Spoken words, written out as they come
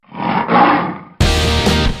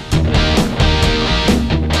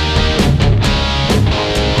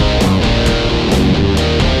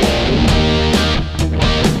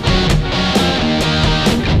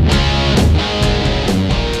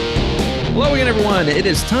again, everyone. It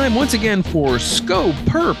is time once again for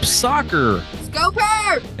SkoPurp Soccer.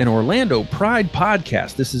 SkoPurp! An Orlando Pride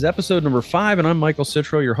podcast. This is episode number 5, and I'm Michael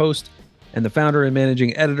Citro, your host and the founder and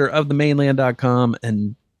managing editor of themainland.com,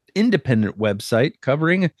 an independent website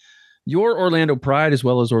covering your Orlando Pride as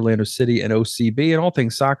well as Orlando City and OCB and all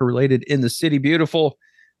things soccer related in the city. Beautiful.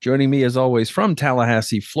 Joining me as always from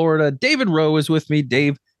Tallahassee, Florida, David Rowe is with me.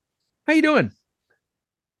 Dave, how you doing?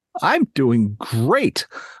 I'm doing great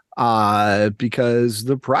because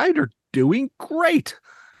the Pride are doing great.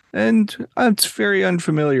 And it's very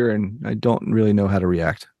unfamiliar, and I don't really know how to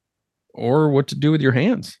react. Or what to do with your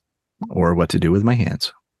hands. Or what to do with my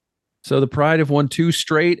hands. So the Pride have won 2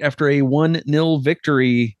 straight after a 1-0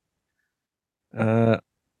 victory.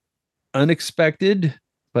 Unexpected,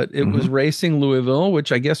 but it was Racing Louisville,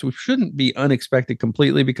 which I guess we shouldn't be unexpected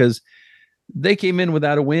completely because they came in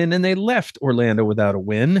without a win and they left Orlando without a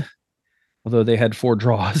win, although they had 4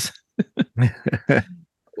 draws.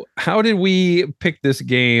 How did we pick this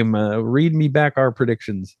game? Read me back our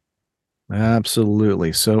predictions.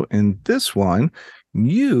 Absolutely. So in this one,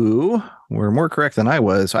 you were more correct than I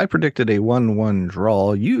was. I predicted a 1-1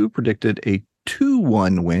 draw. You predicted a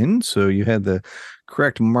 2-1 win. So you had the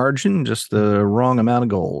correct margin, just the wrong amount of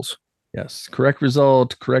goals. Yes. Correct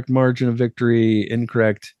result, correct margin of victory,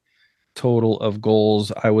 incorrect total of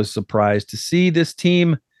goals. I was surprised to see this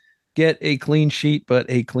team get a clean sheet, but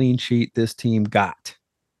a clean sheet this team got.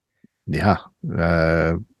 Yeah.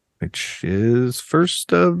 Which is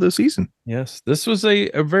first of the season. Yes. This was a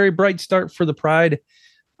very bright start for the Pride.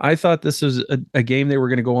 I thought this was a game they were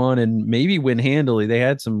going to go on and maybe win handily. They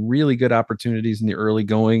had some really good opportunities in the early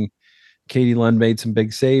going. Katie Lund made some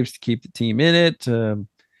big saves to keep the team in it.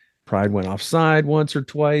 Pride went offside once or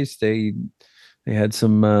twice. They had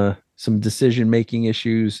some decision-making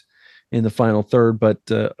issues in the final third, but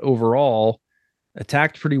overall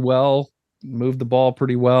attacked pretty well, moved the ball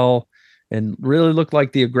pretty well, and really looked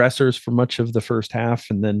like the aggressors for much of the first half,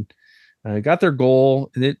 and then got their goal.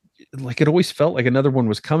 And it always felt like another one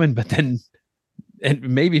was coming, but then, and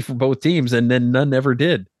maybe for both teams, and then none ever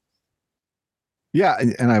did. Yeah,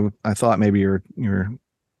 and I thought maybe you're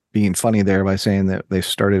being funny there by saying that they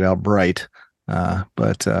started out bright,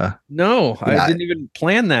 but no, I didn't even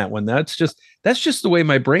plan that one. That's just the way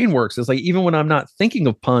my brain works. It's like even when I'm not thinking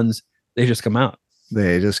of puns, they just come out.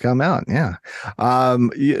 They just come out. Yeah.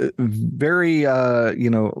 Very, a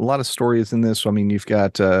lot of stories in this. So, I mean, you've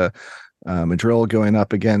got Madrill going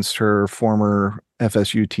up against her former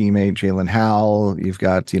FSU teammate, Jalen Howell. You've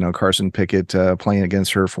got, Carson Pickett playing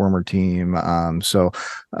against her former team. So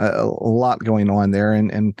a lot going on there.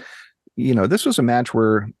 And this was a match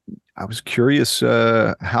where I was curious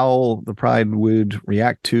how the Pride would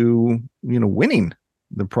react to, winning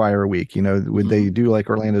the prior week. Would they do like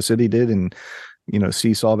Orlando City did and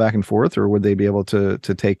seesaw back and forth, or would they be able to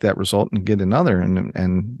take that result and get another?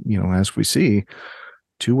 And as we see,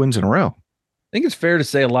 2 wins in a row. I think it's fair to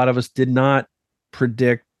say a lot of us did not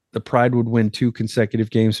predict the Pride would win 2 consecutive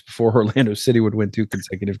games before Orlando City would win 2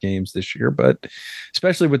 consecutive games this year, but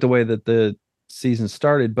especially with the way that the season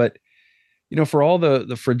started. But for all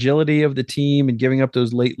the fragility of the team and giving up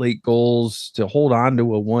those late goals, to hold on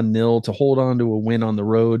to a 1-0, to hold on to a win on the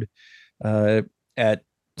road at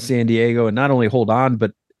San Diego, and not only hold on,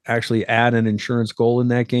 but actually add an insurance goal in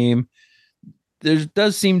that game. There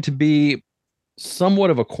does seem to be somewhat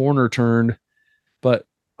of a corner turn, but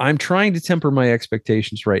I'm trying to temper my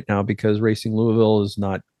expectations right now because Racing Louisville is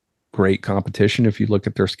not great competition if you look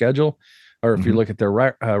at their schedule or if you look at their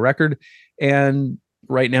record. And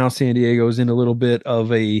right now, San Diego is in a little bit of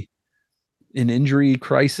an injury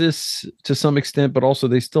crisis to some extent, but also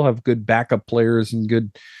they still have good backup players and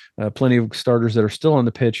good plenty of starters that are still on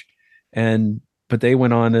the pitch. But they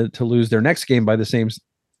went on to lose their next game by the same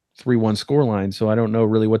 3-1 scoreline. So I don't know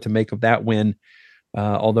really what to make of that win.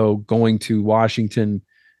 Although going to Washington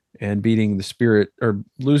and beating the Spirit or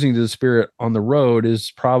losing to the Spirit on the road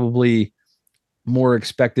is probably more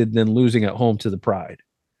expected than losing at home to the Pride.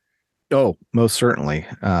 Oh, most certainly.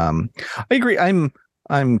 I agree.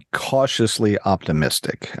 I'm cautiously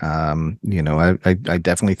optimistic. I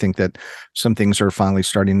definitely think that some things are finally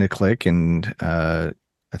starting to click, and I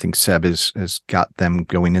think Seb has got them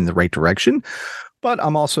going in the right direction. But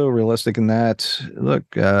I'm also realistic in that, look,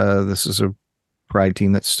 this is a Pride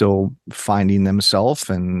team that's still finding themselves,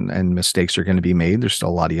 and mistakes are going to be made. There's still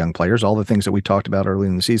a lot of young players. All the things that we talked about early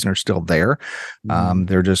in the season are still there.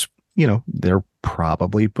 They're just, they're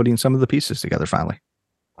probably putting some of the pieces together finally.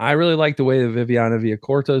 I really like the way that Viviana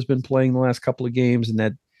Villacorta has been playing the last couple of games, and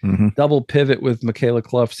that double pivot with Michaela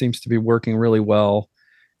Clough seems to be working really well.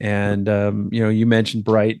 And, you mentioned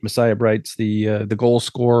Bright, Messiah Bright's the goal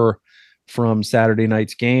scorer from Saturday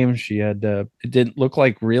night's game. She had it didn't look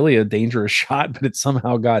like really a dangerous shot, but it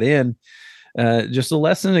somehow got in. Just a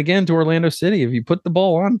lesson again to Orlando City. If you put the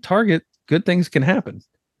ball on target, good things can happen.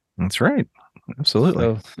 That's right.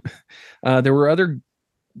 Absolutely. So there were other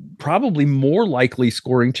probably more likely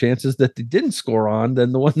scoring chances that they didn't score on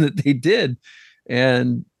than the one that they did.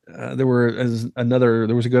 And there was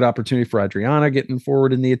a good opportunity for Adriana getting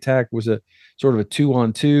forward in the attack. It was a sort of a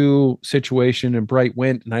 2-on-2 situation, and Bright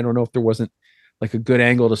went, and I don't know if there wasn't like a good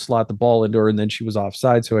angle to slot the ball into her, and then she was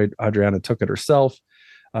offside, so Adriana took it herself.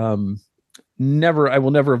 I will never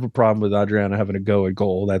have a problem with Adriana having a go at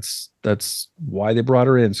goal. That's why they brought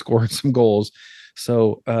her in, scoring some goals.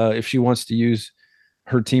 So if she wants to use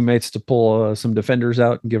her teammates to pull some defenders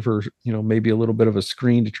out and give her, maybe a little bit of a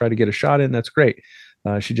screen to try to get a shot in, that's great.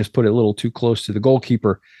 She just put it a little too close to the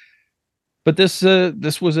goalkeeper. But this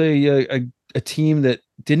was a team that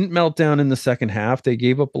didn't melt down in the second half. They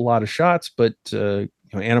gave up a lot of shots, but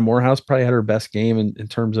Anna Morehouse probably had her best game in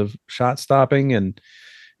terms of shot stopping, and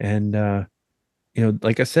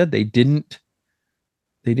like I said, they didn't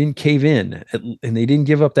cave in, and they didn't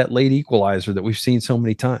give up that late equalizer that we've seen so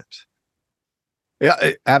many times.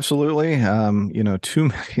 Yeah, absolutely.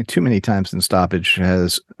 Too many times in stoppage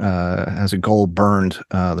has a goal burned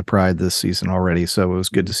the Pride this season already. So it was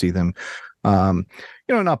good to see them,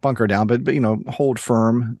 not bunker down, but hold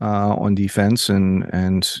firm on defense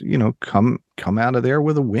and come out of there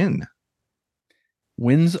with a win.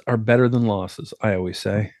 Wins are better than losses, I always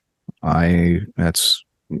say. That's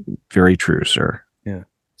very true, sir. Yeah.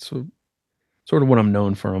 So sort of what I'm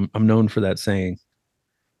known for. I'm known for that saying.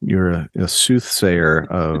 You're a soothsayer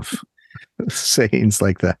of sayings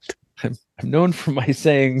like that. I'm known for my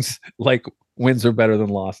sayings like wins are better than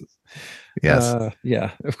losses. Yes. Yeah,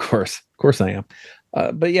 of course I am.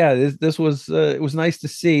 But yeah, this was it was nice to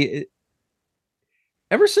see.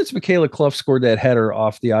 Ever since Michaela Clough scored that header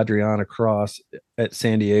off the Adriana cross at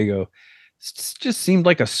San Diego, it just seemed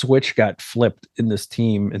like a switch got flipped in this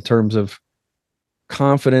team in terms of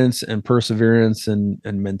confidence and perseverance and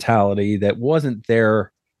mentality that wasn't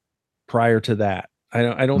there prior to that.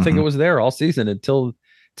 I don't think it was there all season until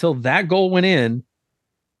that goal went in,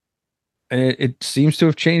 and it seems to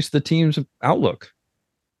have changed the team's outlook.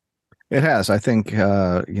 It has. I think,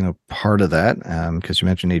 part of that, because you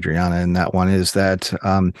mentioned Adriana, and that one is that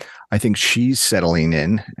I think she's settling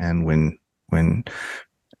in, and when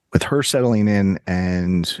with her settling in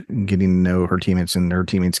and getting to know her teammates and her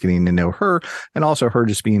teammates getting to know her, and also her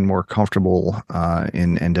just being more comfortable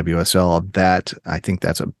in NWSL, that I think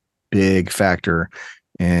that's a big factor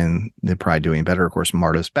in the Pride doing better. Of course,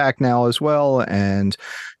 Marta's back now as well, and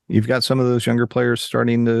you've got some of those younger players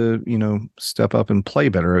starting to, step up and play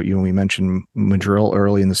better. We mentioned Madrill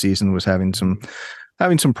early in the season was having some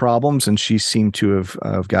problems, and she seemed to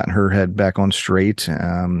have gotten her head back on straight.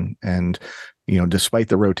 And despite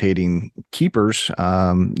the rotating keepers,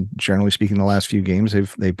 generally speaking, the last few games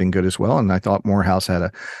they've been good as well. And I thought Morehouse had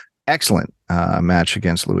an excellent match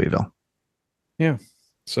against Louisville. Yeah.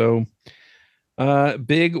 So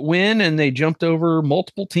big win, and they jumped over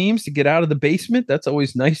multiple teams to get out of the basement. That's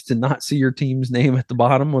always nice to not see your team's name at the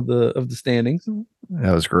bottom of the standings.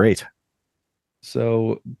 That was great.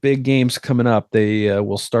 So big games coming up. They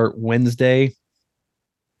will start Wednesday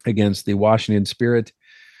against the Washington Spirit.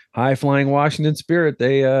 High flying Washington Spirit.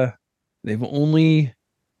 They've only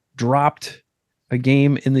dropped a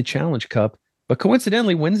game in the Challenge Cup, but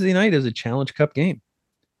coincidentally, Wednesday night is a Challenge Cup game.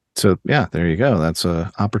 So yeah, there you go. That's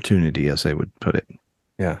an opportunity, as they would put it.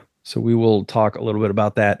 Yeah. So we will talk a little bit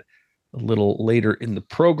about that a little later in the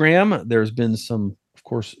program. There's been some, of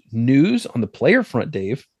course, news on the player front,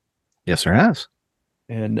 Dave. Yes, there has.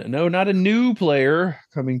 And no, not a new player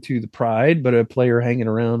coming to the Pride, but a player hanging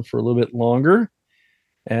around for a little bit longer,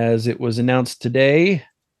 as it was announced today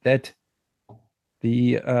that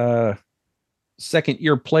the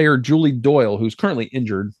second-year player, Julie Doyle, who's currently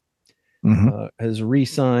injured, has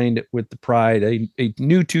re-signed with the Pride, a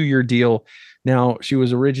new 2-year deal. Now, she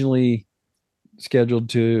was originally scheduled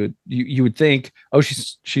to, you would think,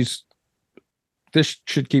 she's this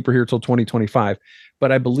should keep her here till 2025.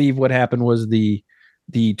 But I believe what happened was the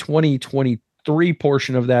 2023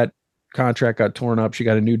 portion of that contract got torn up. She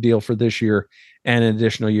got a new deal for this year and an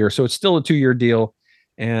additional year. So it's still a 2-year deal.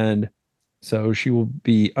 And so she will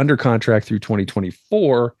be under contract through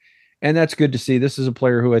 2024. And that's good to see. This is a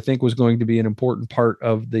player who I think was going to be an important part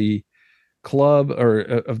of the club or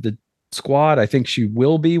of the squad. I think she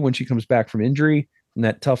will be when she comes back from injury, from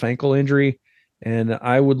that tough ankle injury. And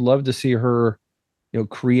I would love to see her,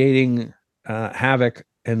 creating havoc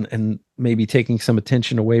and maybe taking some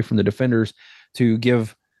attention away from the defenders to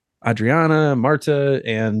give Adriana, Marta,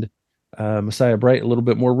 and Messiah Bright a little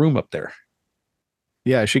bit more room up there.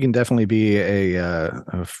 Yeah, she can definitely be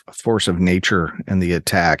a force of nature in the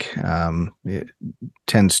attack. It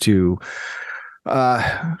tends to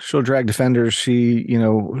she'll drag defenders.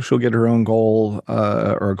 She'll get her own goal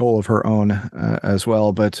or a goal of her own as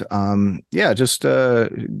well. But yeah, just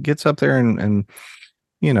gets up there and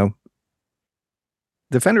you know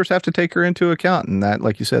defenders have to take her into account, and that,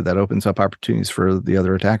 like you said, that opens up opportunities for the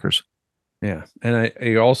other attackers. Yeah, and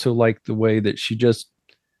I also like the way that she just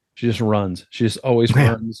runs. She just always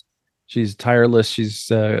Yeah. runs. She's tireless. She's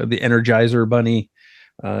the Energizer Bunny.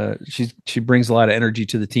 She brings a lot of energy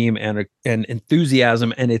to the team and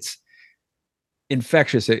enthusiasm, and it's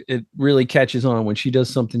infectious. It really catches on when she does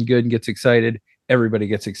something good and gets excited. Everybody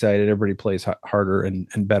gets excited. Everybody plays harder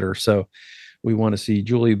and better. So we want to see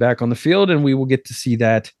Julie back on the field, and we will get to see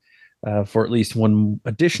that for at least one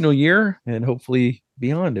additional year, and hopefully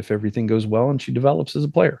beyond if everything goes well and she develops as a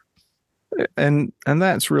player. And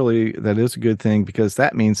that is a good thing, because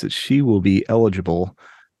that means that she will be eligible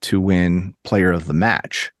to win player of the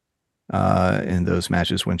match in those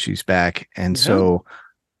matches when she's back. And Yeah. so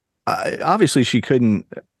obviously she couldn't,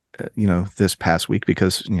 this past week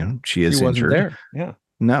because, she is injured. There. Yeah.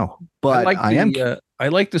 No, but I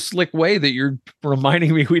like the slick way that you're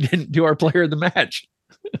reminding me we didn't do our player of the match.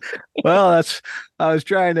 Well, I was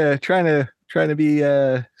trying to be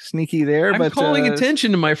sneaky there. I'm calling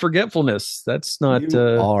attention to my forgetfulness. That's not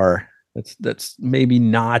that's maybe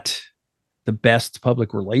not the best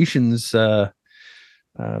public relations that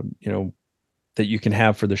you can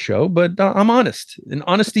have for the show, but I'm honest, and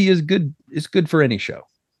honesty is good for any show.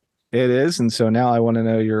 It is. And so now I want to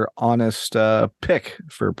know your honest pick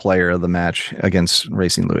for player of the match against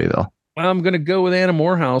Racing Louisville. I'm going to go with Anna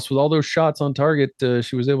Morehouse. With all those shots on target,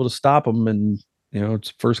 she was able to stop them, and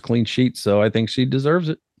it's first clean sheet, so I think she deserves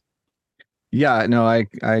it. Yeah, no, I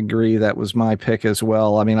agree. That was my pick as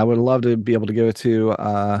well. I mean, I would love to be able to give it to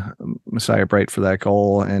Messiah Bright for that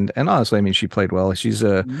goal, and honestly, I mean, she played well. She's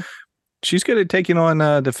she's good at taking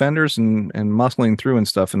on defenders and muscling through and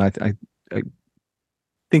stuff, and I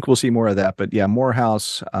think we'll see more of that. But yeah,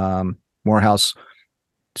 Morehouse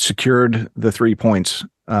secured the 3 points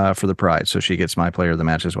for the Pride, so she gets my player of the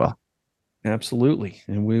match as well. Absolutely,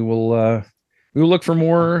 and we will look for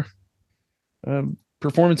more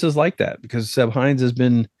performances like that, because Seb Hines has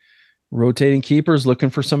been rotating keepers, looking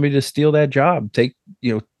for somebody to steal that job,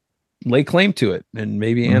 lay claim to it, and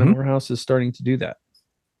maybe Anna Morehouse is starting to do that.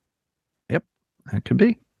 Yep, that could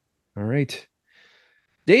be. All right,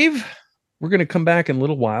 Dave, we're going to come back in a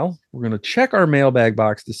little while. We're going to check our mailbag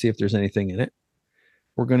box to see if there's anything in it.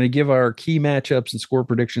 We're going to give our key matchups and score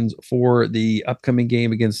predictions for the upcoming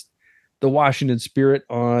game against the Washington Spirit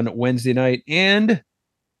on Wednesday night and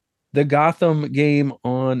the Gotham game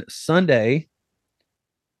on Sunday.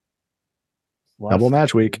 Double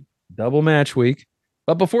match week.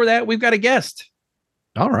 But before that, we've got a guest.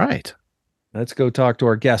 All right. Let's go talk to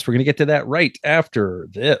our guest. We're going to get to that right after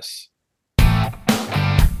this.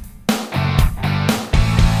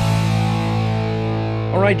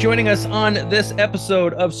 All right, joining us on this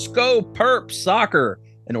episode of SkoPurp Soccer,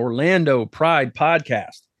 an Orlando Pride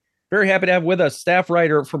podcast. Very happy to have with us staff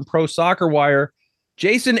writer from Pro Soccer Wire,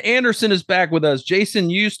 Jason Anderson is back with us. Jason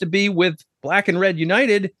used to be with Black and Red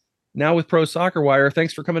United, now with Pro Soccer Wire.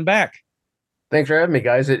 Thanks for coming back. Thanks for having me,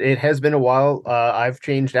 guys. It has been a while. I've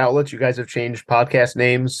changed outlets. You guys have changed podcast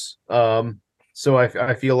names. So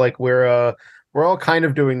I feel like we're all kind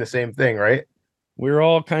of doing the same thing, right? We're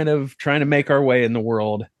all kind of trying to make our way in the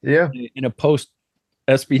world. Yeah. In a post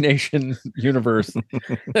SB Nation universe.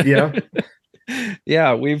 Yeah.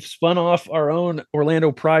 Yeah, we've spun off our own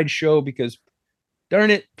Orlando Pride show because,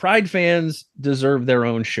 darn it, Pride fans deserve their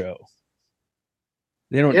own show.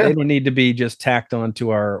 They don't need to be just tacked on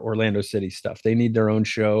to our Orlando City stuff. They need their own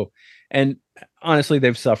show. And honestly,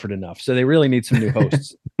 they've suffered enough. So they really need some new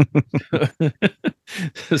hosts.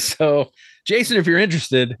 So, Jason, if you're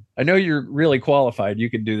interested, I know you're really qualified. You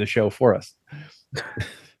could do the show for us.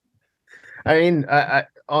 I mean,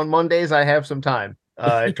 on Mondays, I have some time.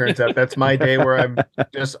 It turns out that's my day where I'm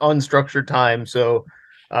just unstructured time. So,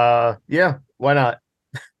 yeah, why not?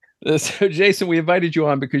 So, Jason, we invited you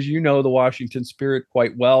on because you know the Washington Spirit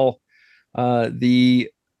quite well. The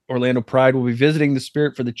Orlando Pride will be visiting the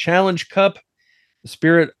Spirit for the Challenge Cup. The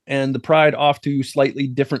Spirit and the Pride off to slightly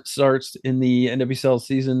different starts in the NWSL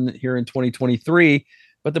season here in 2023.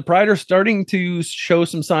 But the Pride are starting to show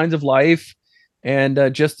some signs of life,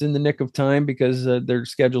 and just in the nick of time because their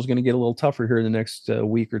schedule is going to get a little tougher here in the next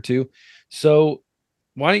week or two. So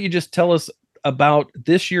why don't you just tell us about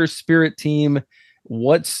this year's Spirit team,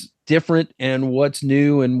 what's different and what's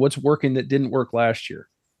new and what's working that didn't work last year?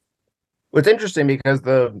 Well, it's interesting because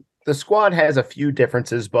the squad has a few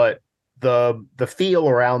differences, but the feel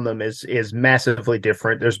around them is massively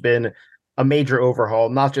different. There's been a major overhaul,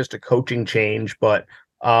 not just a coaching change, but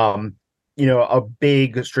a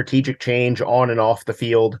big strategic change on and off the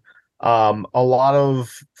field. A lot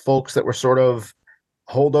of folks that were sort of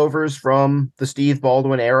holdovers from the Steve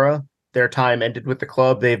Baldwin era, their time ended with the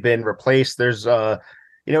club. They've been replaced. There's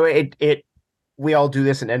it we all do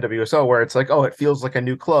this in NWSL where it's like, oh, it feels like a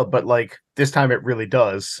new club, but like this time it really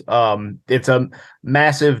does. It's a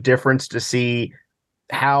massive difference to see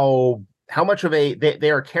how much of they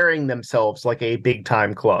are carrying themselves like a big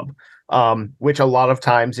time club, which a lot of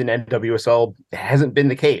times in NWSL hasn't been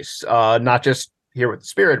the case. Not just here with the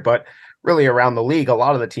Spirit, but really around the league, a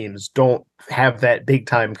lot of the teams don't have that big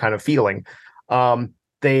time kind of feeling.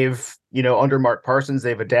 They've, under Mark Parsons,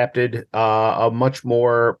 they've adapted a much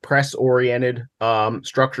more press oriented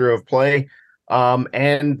structure of play.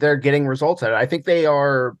 And they're getting results at it. I think they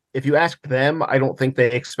are, if you ask them, I don't think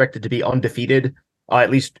they expected to be undefeated,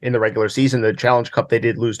 at least in the regular season. The Challenge Cup, they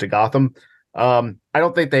did lose to Gotham. I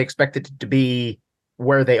don't think they expected to be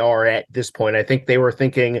where they are at this point. I think they were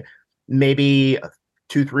thinking maybe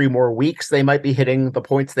 2-3 more weeks, they might be hitting the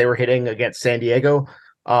points they were hitting against San Diego.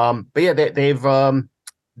 But yeah, they've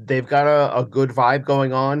got a good vibe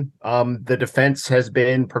going on. The defense has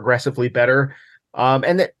been progressively better.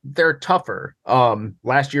 And they're tougher.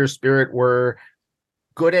 Last year's Spirit were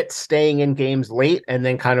good at staying in games late and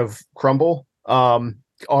then kind of crumble.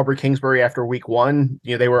 Aubrey Kingsbury, after week 1,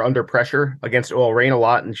 they were under pressure against OL Reign a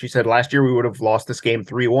lot. And she said last year we would have lost this game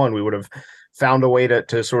 3-1. We would have found a way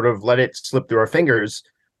to sort of let it slip through our fingers.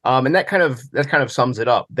 And that kind of sums it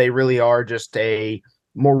up. They really are just a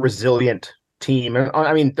more resilient team.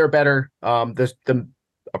 I mean, they're better. The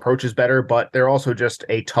approach is better, but they're also just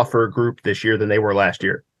a tougher group this year than they were last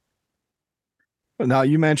year. Now,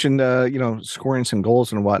 you mentioned, scoring some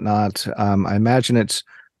goals and whatnot. I imagine it's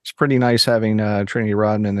pretty nice having Trinity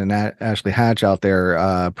Rodman and Ashley Hatch out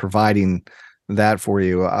there providing that for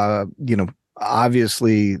you.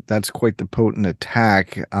 Obviously, that's quite the potent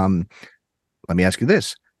attack. Let me ask you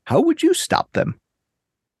this. How would you stop them?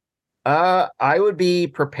 I would be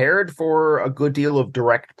prepared for a good deal of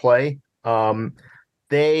direct play.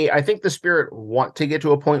 I think the Spirit want to get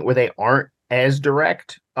to a point where they aren't as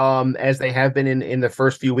direct as they have been in the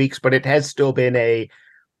first few weeks, but it has still been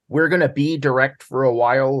we're going to be direct for a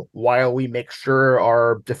while we make sure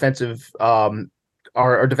our defensive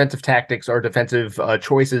our defensive tactics, our defensive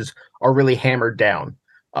choices are really hammered down.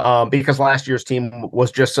 Because last year's team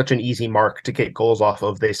was just such an easy mark to get goals off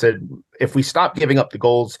of. They said, if we stop giving up the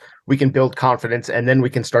goals, we can build confidence and then we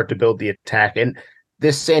can start to build the attack. And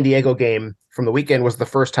this San Diego game from the weekend was the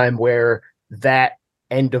first time where that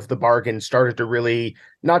end of the bargain started to really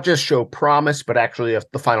not just show promise, but actually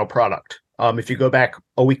the final product. If you go back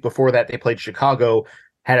a week before that, they played Chicago,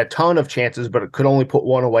 had a ton of chances, but it could only put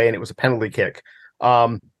one away, and it was a penalty kick.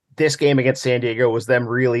 This game against San Diego was them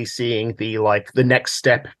really seeing the next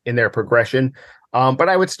step in their progression. But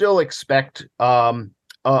I would still expect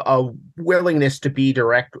a willingness to be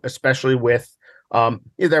direct, especially with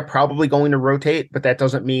they're probably going to rotate, but that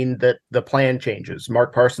doesn't mean that the plan changes.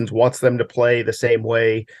 Mark Parsons wants them to play the same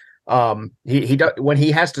way. He does when he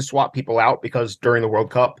has to swap people out, because during the World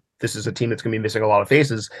Cup, this is a team that's going to be missing a lot of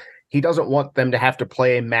faces. He doesn't want them to have to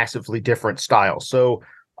play a massively different style. So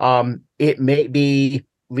it may be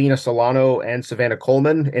Lena Solano and Savannah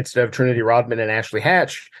Coleman instead of Trinity Rodman and Ashley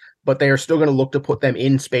Hatch, but they are still going to look to put them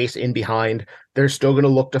in space in behind. They're still going to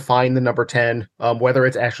look to find the number 10, whether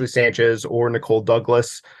it's Ashley Sanchez or Nicole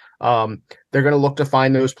Douglas. They're going to look to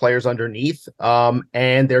find those players underneath,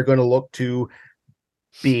 and they're going to look to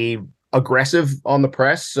be aggressive on the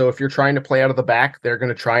press. So if you're trying to play out of the back, they're going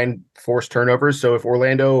to try and force turnovers. So if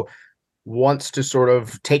Orlando wants to sort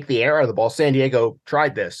of take the air out of the ball, San Diego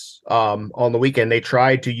tried this on the weekend. They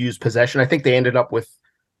tried to use possession. I think they ended up with,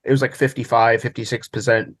 it was like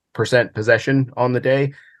 56% possession on the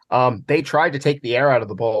day. They tried to take the air out of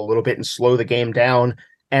the ball a little bit and slow the game down,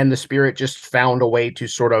 and the Spirit just found a way to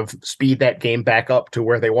sort of speed that game back up to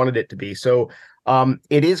where they wanted it to be. So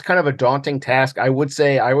it is kind of a daunting task. I would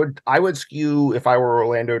say I would skew, if I were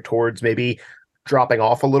Orlando, towards maybe dropping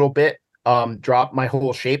off a little bit, drop my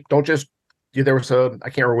whole shape. Don't just, there was I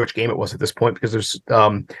can't remember which game it was at this point, because there's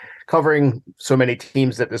covering so many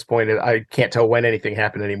teams at this point, I can't tell when anything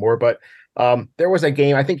happened anymore. But there was a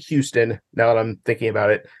game, I think Houston, now that I'm thinking about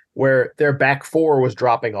it, where their back four was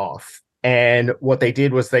dropping off. And what they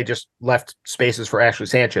did was they just left spaces for Ashley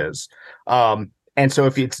Sanchez. And so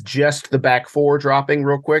if it's just the back four dropping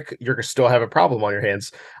real quick, you're going to still have a problem on your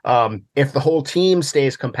hands. If the whole team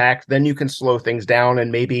stays compact, then you can slow things down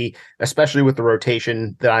and maybe, especially with the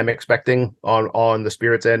rotation that I'm expecting on the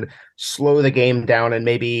Spirits end, slow the game down and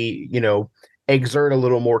maybe, exert a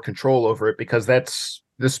little more control over it, because that's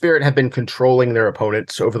the Spirit have been controlling their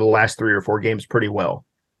opponents over the last 3 or 4 games pretty well.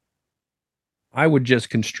 I would just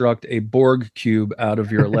construct a Borg cube out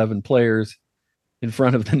of your 11 players in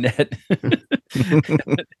front of the net.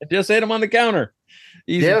 Just hit them on the counter.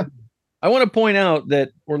 Easy. Yeah. I want to point out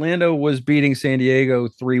that Orlando was beating San Diego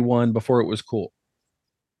 3-1 before it was cool.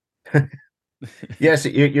 Yes,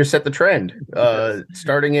 you're set the trend.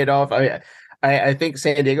 Starting it off, I think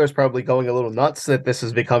San Diego is probably going a little nuts that this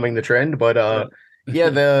is becoming the trend, but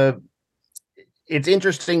it's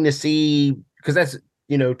interesting to see, because that's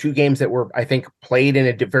 2 games that were, I think, played in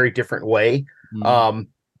a very different way,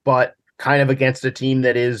 but kind of against a team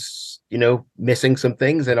that is missing some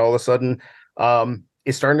things, and all of a sudden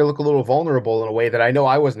is starting to look a little vulnerable in a way that I know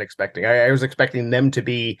I wasn't expecting. I was expecting them to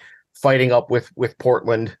be fighting up with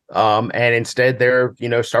Portland, and instead they're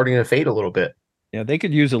starting to fade a little bit. Yeah, they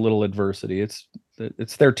could use a little adversity. It's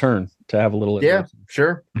their turn to have a little adversity. Yeah,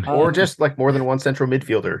 sure. Or just like more than one central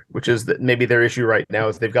midfielder, which is maybe their issue right now,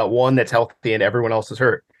 is they've got one that's healthy and everyone else is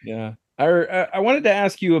hurt. Yeah. I wanted to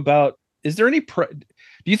ask you about, is there any do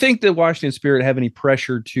you think the Washington Spirit have any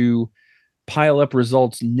pressure to pile up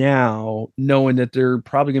results now, knowing that they're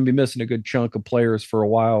probably going to be missing a good chunk of players for a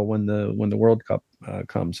while when the World Cup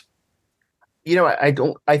comes?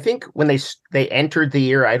 I think when they entered the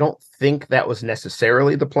year, I don't think that was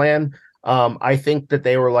necessarily the plan. I think that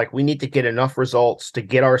they were like, we need to get enough results to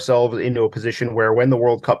get ourselves into a position where when the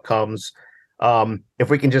World Cup comes,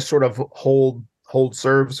 if we can just sort of hold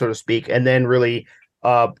serve, so to speak, and then really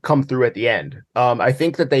come through at the end. I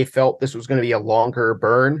think that they felt this was going to be a longer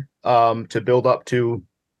burn to build up to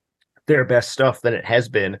their best stuff than it has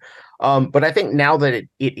been. But I think now that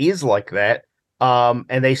it is like that,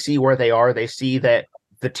 and they see where they are, they see that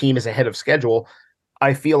the team is ahead of schedule,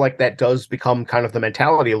 I feel like that does become kind of the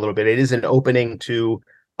mentality a little bit. It is an opening to,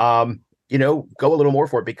 go a little more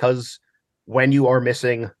for it, because when you are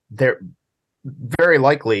missing, they're very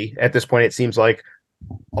likely at this point, it seems like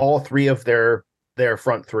all 3 of their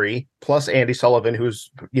front 3, plus Andy Sullivan, who's,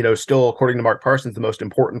 still, according to Mark Parsons, the most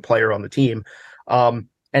important player on the team.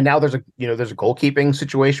 And now there's a goalkeeping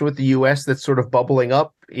situation with the U.S. that's sort of bubbling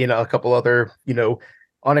up in a couple other,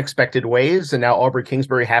 unexpected ways. And now Aubrey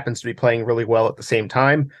Kingsbury happens to be playing really well at the same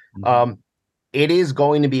time. Mm-hmm. It is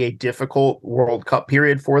going to be a difficult World Cup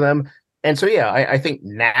period for them. And so, I think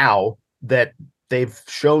now that they've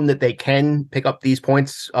shown that they can pick up these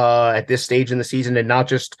points at this stage in the season, and not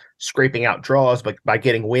just scraping out draws, but by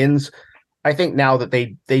getting wins, I think now that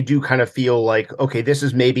they do kind of feel like, okay, this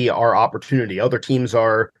is maybe our opportunity. Other teams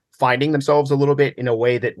are finding themselves a little bit in a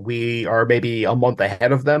way that we are maybe a month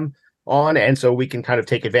ahead of them on, and so we can kind of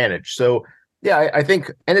take advantage. So, I think,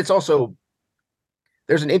 and it's also,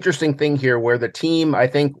 there's an interesting thing here where the team, I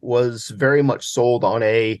think, was very much sold on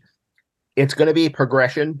it's going to be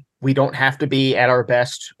progression. We don't have to be at our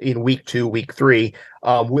best in week 2, week 3.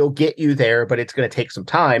 We'll get you there, but it's going to take some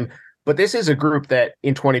time. But this is a group that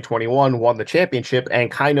in 2021 won the championship and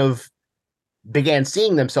kind of began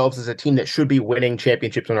seeing themselves as a team that should be winning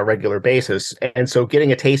championships on a regular basis. And so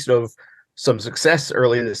getting a taste of some success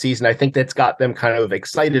early in the season, I think that's got them kind of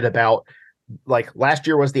excited about, like, last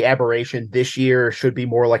year was the aberration. This year should be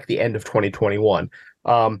more like the end of 2021.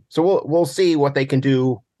 So we'll see what they can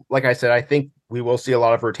do. Like I said, I think we will see a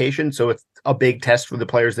lot of rotation. So it's a big test for the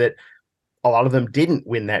players that a lot of them didn't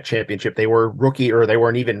win that championship. They were rookie, or they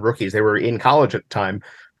weren't even rookies. They were in college at the time.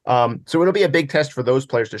 So it'll be a big test for those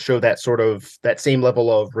players to show that same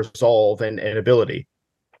level of resolve and ability.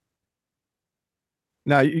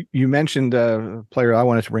 Now, you mentioned a player I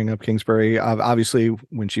wanted to bring up, Kingsbury. Obviously,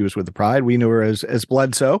 when she was with the Pride, we knew her as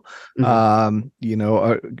Bledsoe.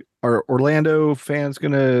 Mm-hmm. Are Orlando fans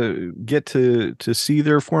going to get to see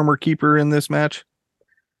their former keeper in this match?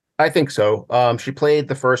 I think so. She played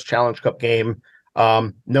the first Challenge Cup game.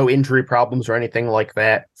 No injury problems or anything like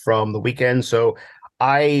that from the weekend. So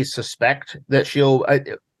I suspect that she'll,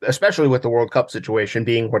 especially with the World Cup situation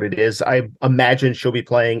being what it is, I imagine she'll be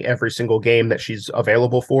playing every single game that she's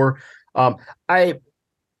available for.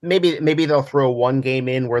 Maybe they'll throw one game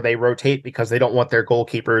in where they rotate because they don't want their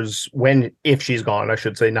goalkeepers if she's gone, I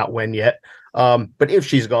should say, not when yet. But if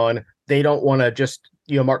she's gone, they don't want to just,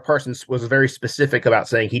 Mark Parsons was very specific about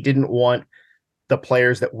saying he didn't want the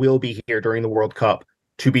players that will be here during the World Cup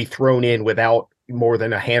to be thrown in without more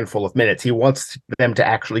than a handful of minutes. He wants them to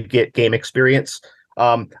actually get game experience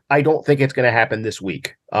I don't think it's going to happen this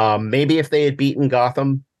week. Maybe if they had beaten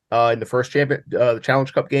Gotham in the first the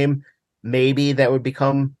Challenge Cup game, maybe that would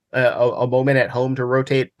become a moment at home to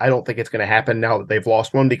rotate. I don't think it's going to happen now that they've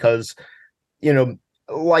lost one because,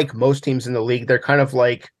 like most teams in the league, they're kind of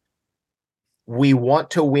like, we want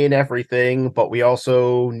to win everything, but we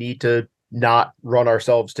also need to not run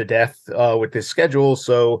ourselves to death with this schedule.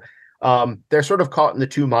 So they're sort of caught in the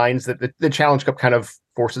two minds that the Challenge Cup kind of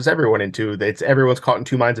forces everyone into. Everyone's caught in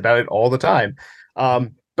two minds about it all the time.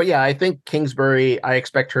 But yeah, I think Kingsbury, I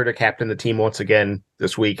expect her to captain the team once again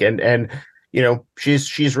this week. And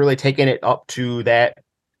she's really taken it up to that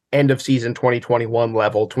end of season 2021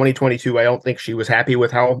 level. 2022, I don't think she was happy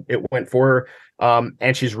with how it went for her.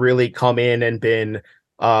 And she's really come in and been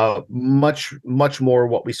much, much more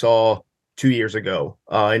what we saw 2 years ago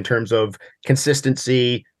in terms of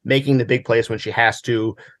consistency, making the big plays when she has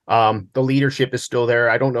to. The leadership is still there.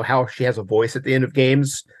 I don't know how she has a voice at the end of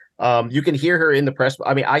games. You can hear her in the press.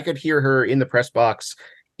 I mean, I could hear her in the press box,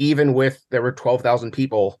 even with there were 12,000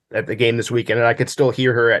 people at the game this weekend, and I could still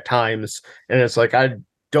hear her at times. And it's like, I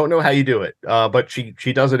don't know how you do it, but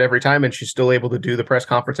she does it every time, and she's still able to do the press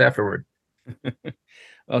conference afterward.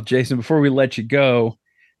 Well, Jason, before we let you go,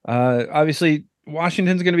 obviously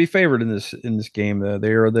Washington's going to be favored in this game.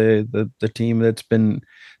 They are the team that's been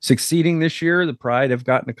succeeding this year. The Pride have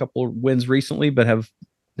gotten a couple of wins recently, but have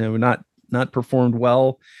not performed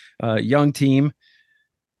well. Young team.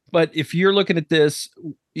 But if you're looking at this,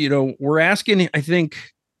 we're asking, I think,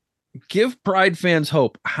 give Pride fans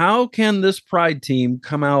hope. How can this Pride team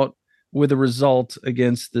come out with a result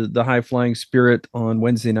against the high flying Spirit on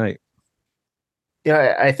Wednesday night?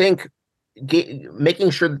 Yeah, I think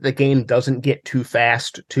making sure that the game doesn't get too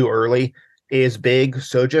fast too early is big.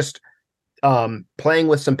 So just playing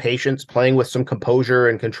with some patience, playing with some composure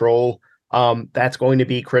and control, that's going to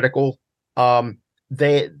be critical.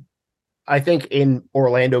 I think in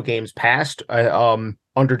Orlando games past,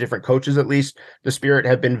 under different coaches at least, the Spirit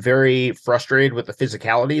have been very frustrated with the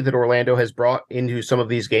physicality that Orlando has brought into some of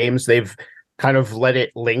these games. They've kind of let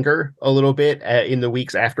it linger a little bit in the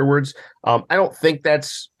weeks afterwards. I think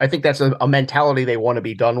that's a mentality they want to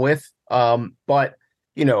be done with. But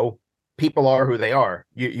people are who they are.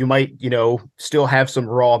 You might, still have some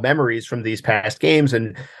raw memories from these past games.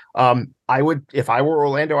 And if I were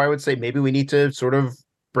Orlando, I would say maybe we need to sort of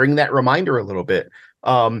bring that reminder a little bit.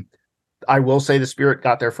 I will say the Spirit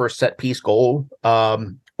got their first set piece goal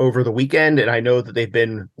over the weekend, and I know that they've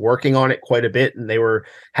been working on it quite a bit, and they were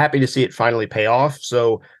happy to see it finally pay off.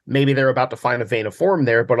 So maybe they're about to find a vein of form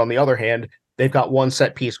there. But on the other hand, they've got one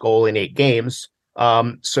set piece goal in 8 games.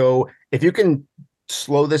 So if you can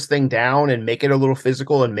slow this thing down and make it a little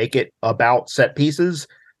physical and make it about set pieces,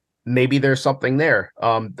 maybe there's something there.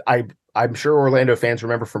 I'm sure Orlando fans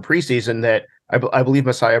remember from preseason that I believe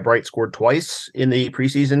Messiah Bright scored twice in the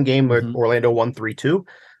preseason game where Orlando won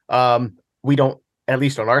 3-2. We don't, at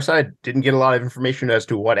least on our side, didn't get a lot of information as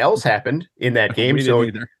to what else happened in that game. So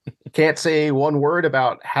can't say one word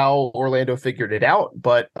about how Orlando figured it out,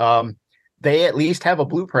 but they at least have a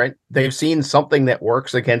blueprint. They've seen something that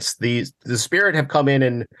works against these. The Spirit have come in,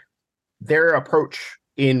 and their approach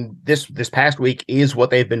in this past week is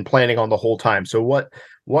what they've been planning on the whole time. So what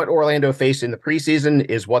Orlando faced in the preseason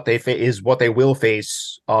is what they will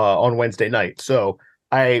face on Wednesday night. So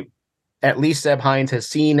at least Seb Hines has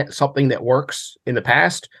seen something that works in the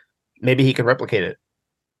past. Maybe he can replicate it.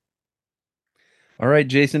 All right,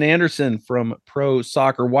 Jason Anderson from Pro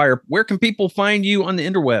Soccer Wire. Where can people find you on the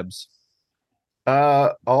interwebs?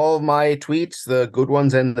 All of my tweets, the good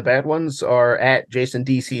ones and the bad ones, are at Jason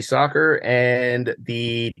DC Soccer, and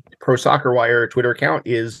the Pro Soccer Wire Twitter account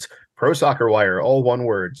is Pro Soccer Wire, all one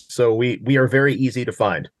word. So we are very easy to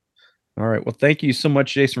find. All right. Well, thank you so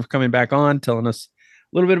much, Jason, for coming back on, telling us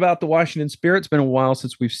a little bit about the Washington Spirit. It's been a while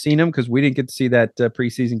since we've seen them because we didn't get to see that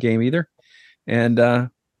preseason game either. And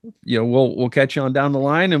we'll catch you on down the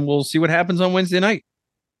line, and we'll see what happens on Wednesday night.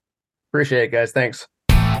 Appreciate it, guys. Thanks.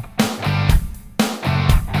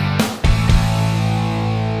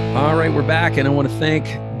 All right, we're back, and I want to thank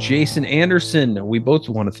Jason Anderson. We both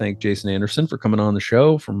want to thank Jason Anderson for coming on the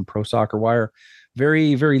show from Pro Soccer Wire.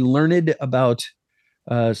 Very, very learned about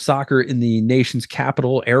soccer in the nation's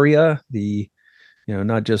capital area.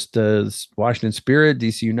 Not just Washington Spirit,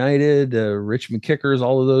 DC United, Richmond Kickers,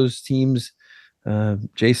 all of those teams.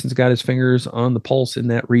 Jason's got his fingers on the pulse in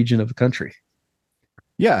that region of the country.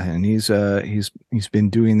 Yeah, and he's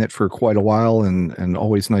been doing that for quite a while, and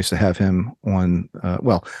always nice to have him on.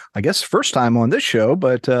 I guess first time on this show,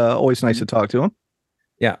 but always nice to talk to him.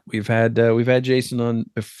 Yeah, we've had Jason on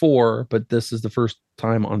before, but this is the first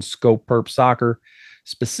time on SkoPurp Soccer.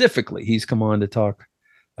 specifically. He's come on to talk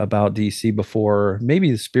about DC before,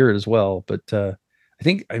 maybe the Spirit as well. But I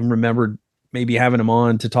think I remembered maybe having him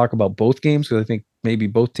on to talk about both games, because I think maybe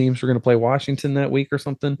both teams were going to play Washington that week or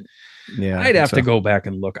something. Yeah, I'd have to go back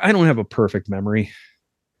and look. I don't have a perfect memory.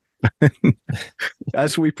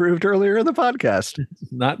 As we proved earlier in the podcast.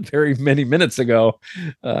 Not very many minutes ago.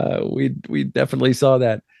 We definitely saw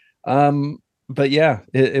that. But yeah,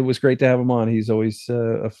 it was great to have him on. He's always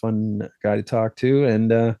a fun guy to talk to,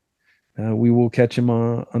 and we will catch him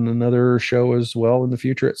on another show as well in the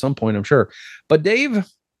future at some point, I'm sure. But Dave,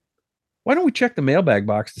 why don't we check the mailbag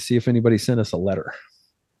box to see if anybody sent us a letter?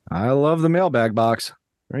 I love the mailbag box.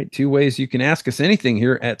 Right. 2 ways you can ask us anything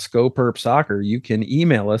here at SkoPurp Soccer. You can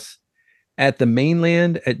email us at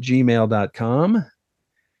themainland@gmail.com.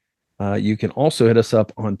 You can also hit us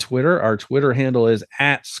up on Twitter. Our Twitter handle is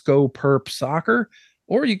at SkoPurp Soccer,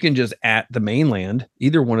 or you can just at the mainland.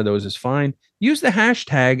 Either one of those is fine. Use the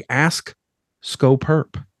hashtag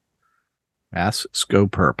 #SkoPurp. Ask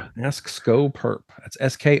SkoPurp. Ask SkoPurp. That's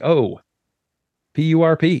SKOPURP.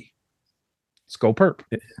 SkoPurp.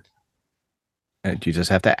 And you just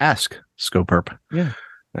have to ask SkoPurp. Yeah.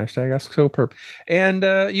 Hashtag Ask SkoPurp. And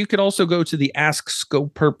you could also go to the Ask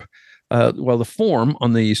SkoPurp, the form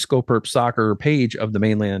on the SkoPurp Soccer page of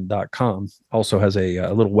themainland.com also has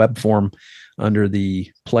a little web form under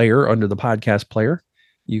the podcast player.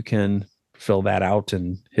 You can fill that out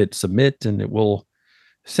and hit submit, and it will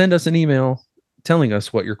send us an email telling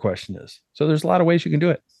us what your question is. So there's a lot of ways you can do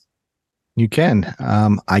it. You can.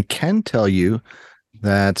 I can tell you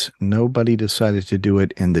that nobody decided to do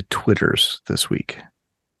it in the Twitters this week.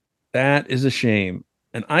 That is a shame.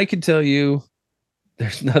 And I can tell you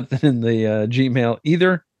there's nothing in the Gmail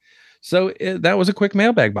either. So that was a quick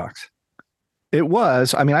mailbag box. It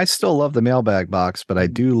was. I mean, I still love the mailbag box, but I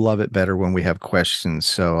do love it better when we have questions.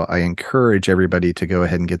 So I encourage everybody to go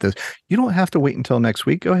ahead and get this. You don't have to wait until next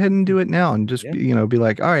week. Go ahead and do it now, and just be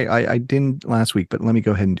like, all right, I didn't last week, but let me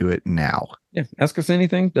go ahead and do it now. Yeah. Ask us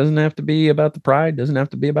anything. Doesn't have to be about the Pride. Doesn't have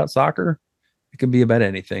to be about soccer. It can be about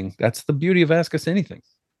anything. That's the beauty of Ask Us Anything.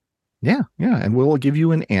 Yeah. Yeah. And we'll give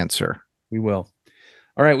you an answer. We will.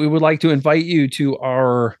 All right. We would like to invite you to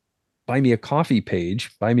our Buy Me a Coffee page,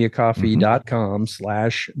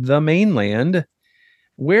 buymeacoffee.com/themainland,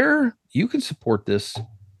 where you can support this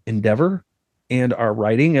endeavor and our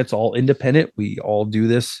writing. It's all independent. We all do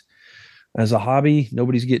this as a hobby.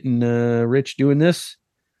 Nobody's getting rich doing this.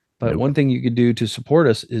 But one thing you could do to support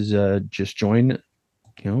us is just join,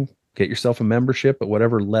 get yourself a membership at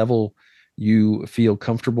whatever level you feel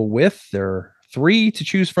comfortable with. There are 3 to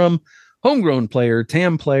choose from: homegrown player,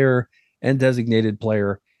 TAM player, and designated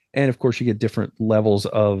player. And of course, you get different levels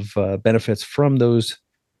of benefits from those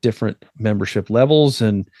different membership levels.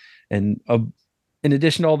 And in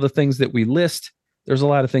addition to all the things that we list, there's a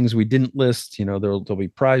lot of things we didn't list. There'll be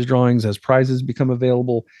prize drawings as prizes become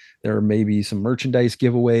available. There may be some merchandise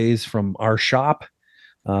giveaways from our shop.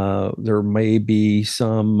 There may be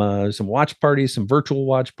some watch parties, some virtual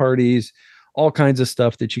watch parties, all kinds of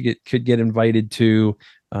stuff that you could get invited to.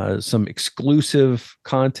 Some exclusive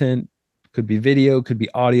content. Could be video, could be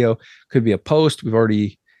audio, could be a post. We've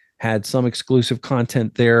already had some exclusive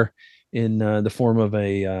content there in the form of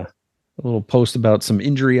a little post about some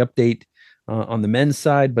injury update on the men's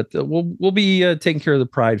side, but we'll be taking care of the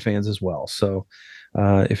Pride fans as well. So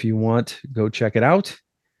if you want, go check it out,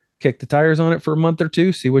 kick the tires on it for a month or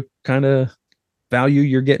 2, see what kind of value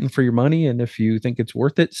you're getting for your money. And if you think it's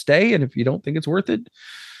worth it, stay. And if you don't think it's worth it,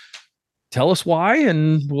 tell us why,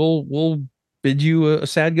 and we'll bid you a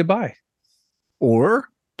sad goodbye. Or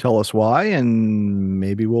tell us why, and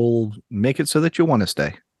maybe we'll make it so that you want to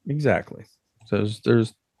stay. Exactly. So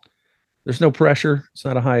there's no pressure. It's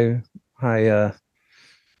not a high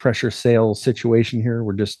pressure sales situation here.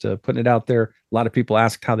 We're just putting it out there. A lot of people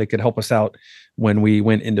asked how they could help us out when we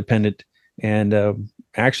went independent, and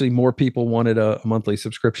actually more people wanted a monthly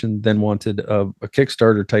subscription than wanted a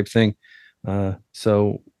Kickstarter type thing.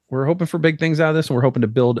 So we're hoping for big things out of this, and we're hoping to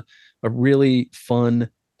build a really fun,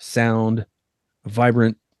 sound,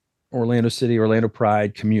 vibrant Orlando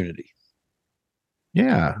Pride community.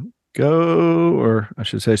 Yeah. Or I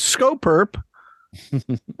should say SkoPurp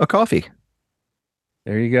a coffee.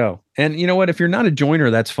 There you go. And you know what? If you're not a joiner,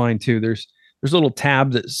 that's fine too. There's a little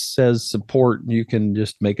tab that says support. You can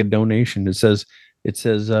just make a donation. It says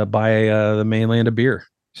buy the mainland a beer.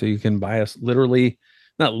 So you can buy us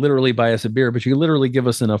not literally buy us a beer, but you can literally give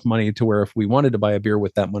us enough money to where if we wanted to buy a beer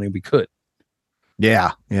with that money, we could.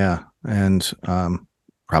 Yeah. Yeah. And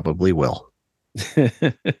probably will. Yeah.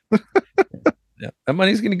 That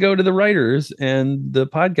money's going to go to the writers and the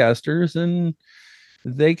podcasters and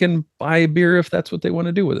they can buy a beer if that's what they want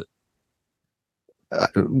to do with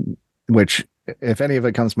it. Which, if any of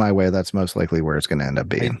it comes my way, that's most likely where it's going to end up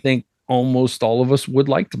I being. think almost all of us would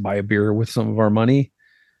like to buy a beer with some of our money.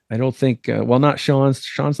 I don't think, well, not Sean.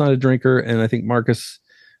 Sean's not a drinker, and I think Marcus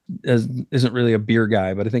isn't really a beer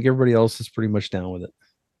guy, but I think everybody else is pretty much down with it.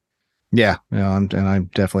 Yeah, I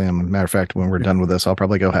definitely am. Matter of fact, when we're done with this, I'll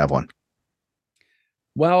probably go have one.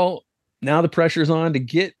 Well, now the pressure's on to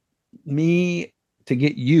get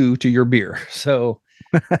you to your beer. So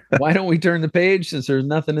why don't we turn the page, since there's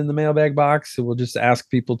nothing in the mailbag box? So we'll just ask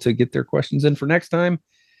people to get their questions in for next time.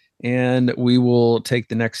 And we will take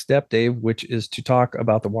the next step, Dave, which is to talk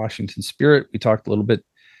about the Washington Spirit. We talked a little bit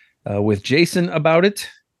with Jason about it.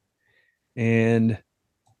 And,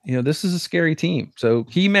 this is a scary team. So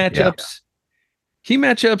key matchups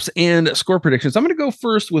and score predictions. I'm going to go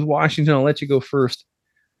first with Washington. I'll let you go first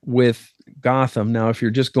with Gotham. Now, if you're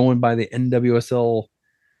just going by the NWSL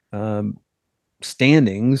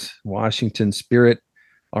standings, Washington Spirit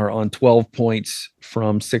are on 12 points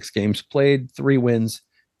from 6 games played, 3 wins,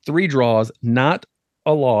 3 draws, not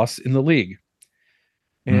a loss in the league,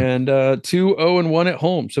 and 2-0-1 at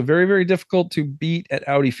home. So very, very difficult to beat at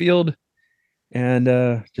Audi Field,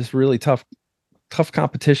 and just really tough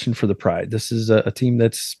competition for the Pride. This is a team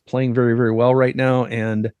that's playing very, very well right now,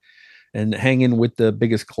 and hanging with the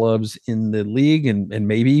biggest clubs in the league, and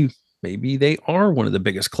maybe they are one of the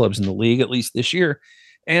biggest clubs in the league, at least this year.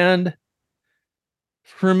 And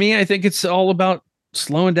for me, I think it's all about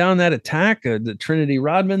slowing down that attack. The Trinity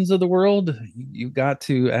Rodmans of the world. You've got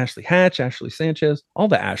to Ashley Hatch, Ashley Sanchez, all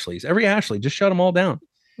the Ashleys, every Ashley, just shut them all down.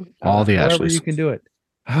 All the however Ashleys. You can do it.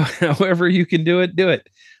 However you can do it, do it.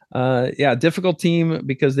 Difficult team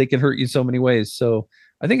because they can hurt you so many ways. So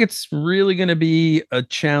I think it's really going to be a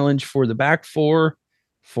challenge for the back four,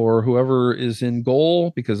 for whoever is in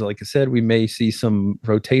goal, because like I said, we may see some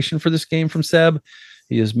rotation for this game from Seb.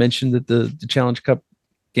 He has mentioned that the Challenge Cup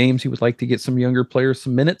games, he would like to get some younger players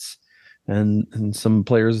some minutes, and some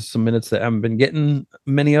players some minutes that haven't been getting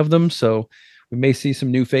many of them. So we may see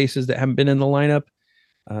some new faces that haven't been in the lineup.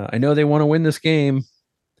 I know they want to win this game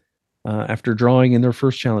after drawing in their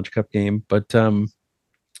first Challenge Cup game, but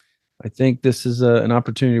I think this is an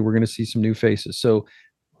opportunity. We're going to see some new faces. So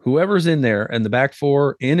whoever's in there and the back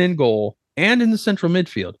four and in goal and in the central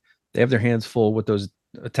midfield, they have their hands full with those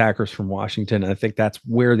attackers from Washington. And I think that's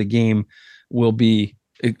where the game will be.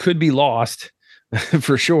 It could be lost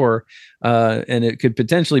for sure. And it could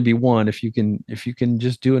potentially be won if you can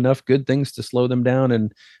just do enough good things to slow them down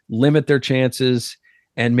and limit their chances,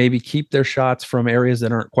 and maybe keep their shots from areas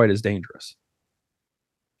that aren't quite as dangerous.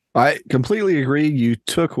 I completely agree. You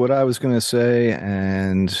took what I was going to say,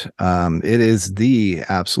 and it is the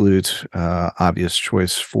absolute obvious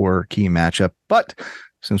choice for key matchup. But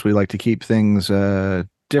since we like to keep things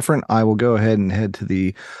different, I will go ahead and head to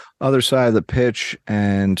the other side of the pitch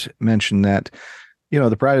and mention that,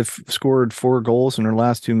 the Pride have scored 4 goals in their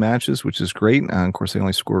last 2 matches, which is great. Of course, they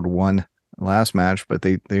only scored 1 last match, but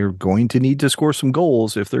they're going to need to score some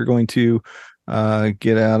goals if they're going to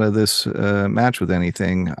get out of this match with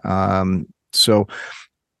anything. So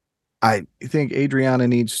I think Adriana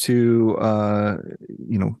needs to,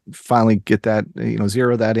 finally get that,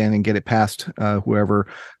 zero that in and get it past whoever.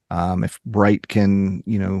 If Bright can,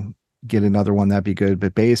 get another one, that'd be good.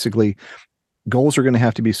 But basically, goals are going to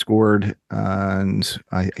have to be scored, and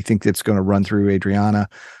I think it's going to run through Adriana.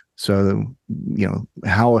 So,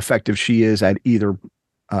 how effective she is at either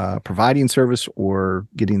providing service or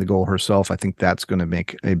getting the goal herself, I think that's going to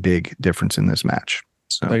make a big difference in this match.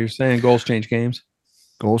 So you're saying goals change games?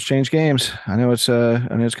 Goals change games. I know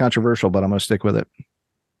it's controversial, but I'm going to stick with it.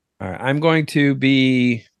 All right. I'm going to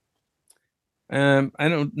be, I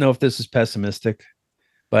don't know if this is pessimistic,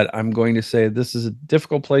 but I'm going to say this is a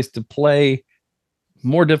difficult place to play,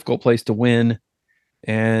 more difficult place to win.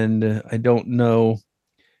 And I don't know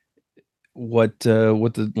what the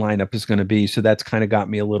lineup is going to be. So that's kind of got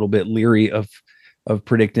me a little bit leery of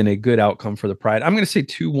predicting a good outcome for the Pride. I'm going to say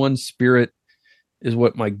 2-1 Spirit is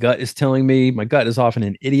what my gut is telling me. My gut is often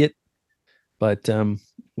an idiot, but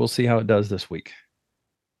we'll see how it does this week.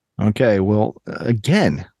 Okay. Well,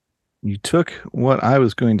 again, you took what I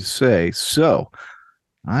was going to say. So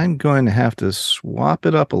I'm going to have to swap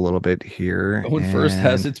it up a little bit here. Going first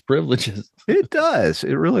has its privileges. It does.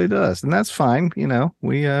 It really does. And that's fine.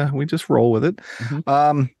 We just roll with it.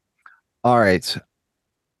 Mm-hmm. All right.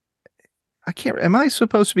 Am I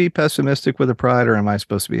supposed to be pessimistic with the Pride, or am I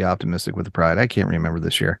supposed to be optimistic with the Pride? I can't remember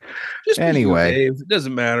this year. Just anyway, Dave. It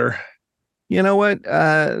doesn't matter. You know what?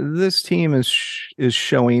 This team is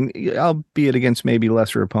showing, albeit against maybe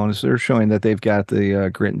lesser opponents, they're showing that they've got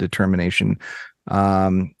the grit and determination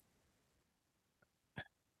Um,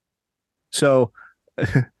 so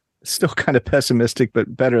still kind of pessimistic,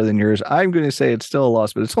 but better than yours. I'm going to say it's still a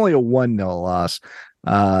loss, but it's only a 1-0 loss,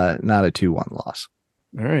 not a 2-1 loss.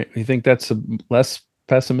 All right. You think that's less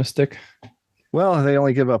pessimistic? Well, they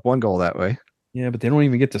only give up 1 goal that way. Yeah, but they don't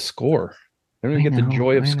even get to score. They don't even get the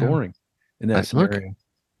joy of scoring in that scenario.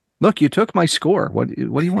 Look, you took my score. What do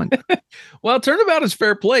you want? Well, turnabout is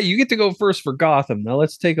fair play. You get to go first for Gotham. Now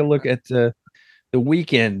let's take a look at the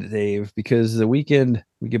weekend, Dave, because the weekend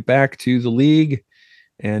we get back to the league,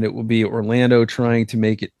 and it will be Orlando trying to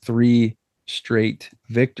make it 3 straight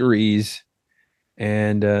victories,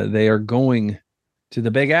 and they are going to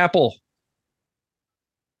the Big Apple.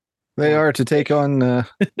 They are to take on, the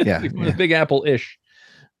Big Apple-ish.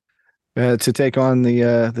 To take on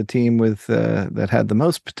the team with that had the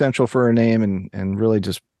most potential for a name and really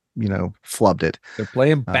just flubbed it. They're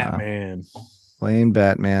playing Batman.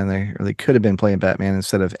 They could have been playing Batman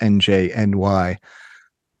instead of NJNY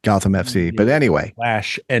Gotham FC. But anyway,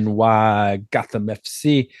 Flash NY Gotham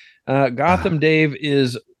FC. Gotham, Dave,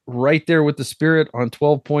 is right there with the Spirit on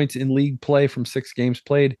 12 points in league play from 6 games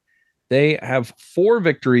played. They have 4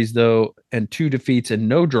 victories though and 2 defeats and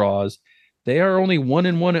no draws. They are only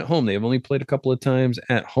 1-1 at home. They've only played a couple of times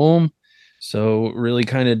at home. So really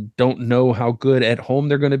kind of don't know how good at home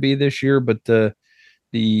they're going to be this year. But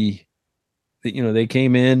they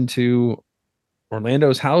came into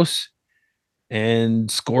Orlando's house and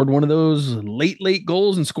scored one of those late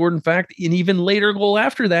goals and scored, in fact, an even later goal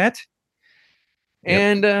after that. Yep.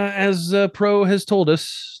 And as Pro has told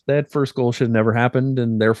us, that first goal should have never happened.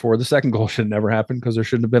 And therefore the second goal should have never happened because there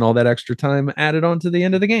shouldn't have been all that extra time added on to the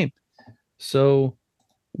end of the game. So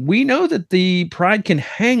we know that the Pride can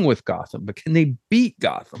hang with Gotham, but can they beat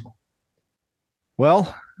Gotham?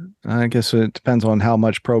 Well, I guess it depends on how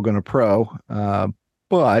much going to pro.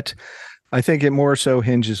 But I think it more so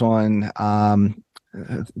hinges on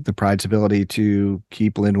the Pride's ability to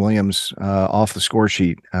keep Lynn Williams off the score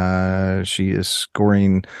sheet. She is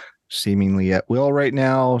scoring seemingly at will right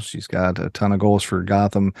now. She's got a ton of goals for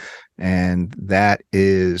Gotham, and that's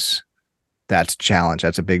a challenge.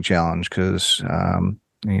 That's a big challenge because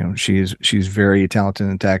she's very talented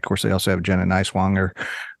in attack. Of course, they also have Jenna Neiswanger.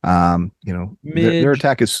 Their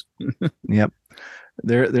attack is yep.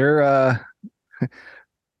 Their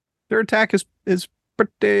attack is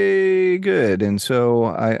pretty good, and so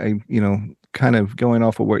I kind of going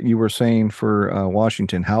off of what you were saying for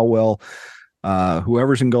Washington, how well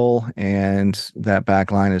whoever's in goal and that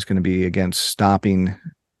back line is going to be against stopping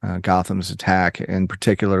Gotham's attack, in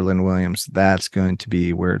particular Lynn Williams. That's going to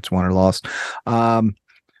be where it's won or lost.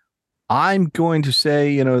 I'm going to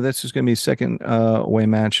say, this is going to be second away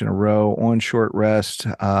match in a row on short rest.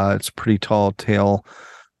 It's a pretty tall tale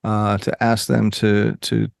to ask them to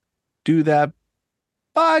do that,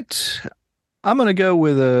 but I'm going to go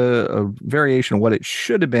with a variation of what it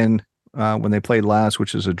should have been when they played last,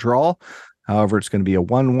 which is a draw. However, it's going to be a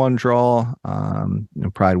 1-1 draw.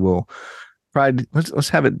 Pride, let's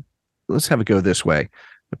have it go this way.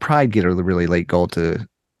 The Pride get a really late goal to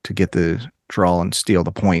get the draw and steal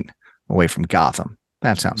the point away from Gotham.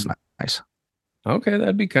 That sounds nice. Okay,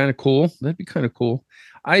 that'd be kind of cool.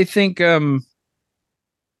 I think I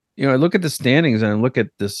look at the standings and I look at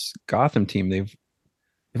this Gotham team. They've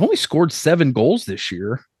only scored 7 goals this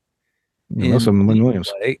year. Most of them Lynn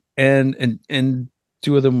Williams. And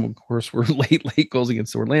 2 of them, of course, were late goals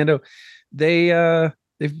against Orlando. They've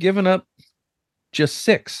given up just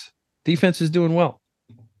 6. Defense is doing well.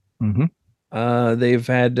 Mm-hmm. They've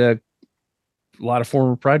had a lot of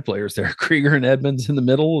former Pride players there. Krieger and Edmonds in the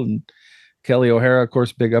middle, and Kelly O'Hara, of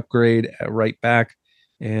course, big upgrade at right back,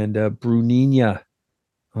 and Bruninia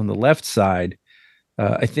on the left side.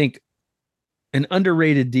 I think an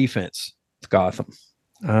underrated defense with Gotham.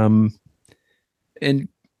 And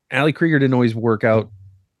Allie Krieger didn't always work out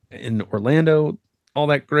in Orlando all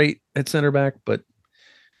that great at center back, but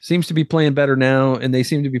seems to be playing better now, and they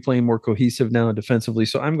seem to be playing more cohesive now defensively.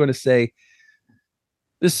 So I'm going to say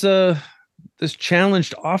this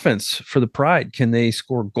challenged offense for the Pride. Can they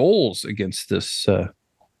score goals against this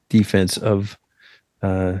defense of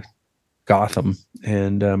Gotham?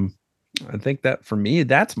 And I think that for me,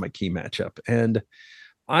 that's my key matchup. And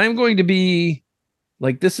I'm going to be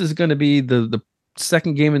like, this is going to be the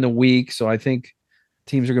second game in the week. So I think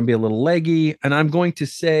teams are going to be a little leggy, and I'm going to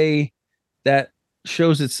say that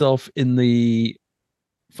shows itself in the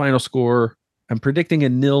final score. I'm predicting a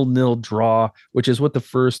 0-0 draw, which is what the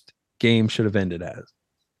first game should have ended as.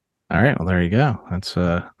 All right. Well, there you go.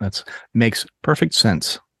 That's makes perfect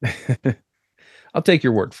sense. I'll take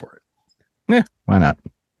your word for it. Yeah. Why not?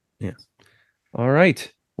 Yeah. All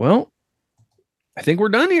right. Well, I think we're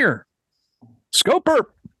done here. SkoPurp.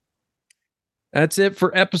 That's it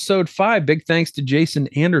for episode 5. Big thanks to Jason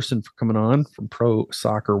Anderson for coming on from Pro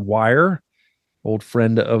Soccer Wire, old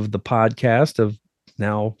friend of the podcast, of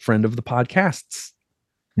now friend of the podcasts.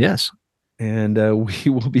 Yes. And we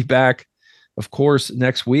will be back, of course,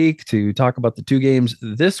 next week to talk about the 2 games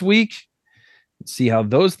this week, see how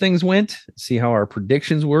those things went, see how our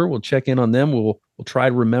predictions were. We'll check in on them. We'll try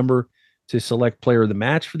to remember to select player of the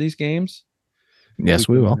match for these games. Yes,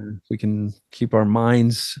 we will. We can keep our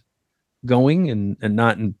minds going and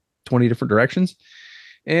not in 20 different directions.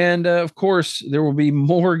 And of course, there will be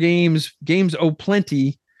more games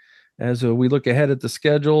plenty as we look ahead at the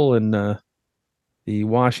schedule, and the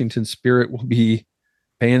Washington Spirit will be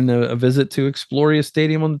paying a visit to Exploria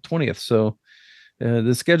Stadium on the 20th. So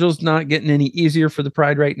the schedule's not getting any easier for the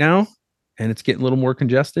Pride right now, and it's getting a little more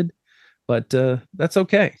congested, but that's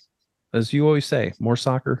okay. As you always say, more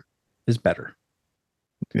soccer is better.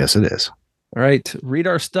 Yes, it is. All right. Read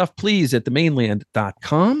our stuff, please, at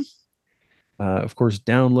themainland.com. Of course,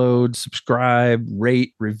 download, subscribe,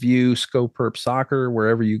 rate, review SkoPurp Soccer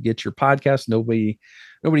wherever you get your podcast. Nobody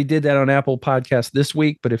did that on Apple Podcasts this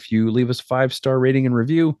week, but if you leave us a 5-star rating and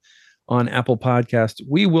review on Apple Podcasts,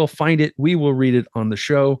 we will find it. We will read it on the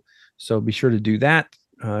show. So be sure to do that.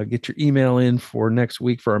 Get your email in for next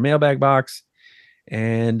week for our mailbag box,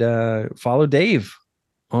 and follow Dave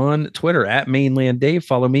on Twitter at Mainland Dave.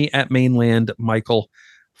 Follow me at Mainland Michael.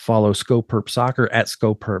 Follow SkoPurp Soccer at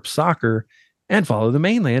SkoPurp Soccer, and follow the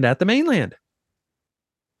Mainland at the Mainland.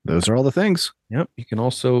 Those are all the things. Yep. You can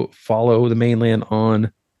also follow the Mainland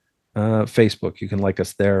on Facebook. You can like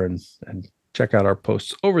us there and check out our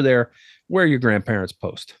posts over there where your grandparents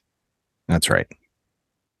post. That's right.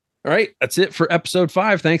 All right. That's it for episode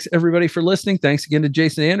 5. Thanks everybody for listening. Thanks again to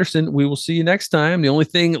Jason Anderson. We will see you next time. The only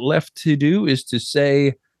thing left to do is to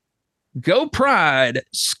say, go Pride,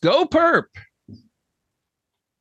 SkoPurp.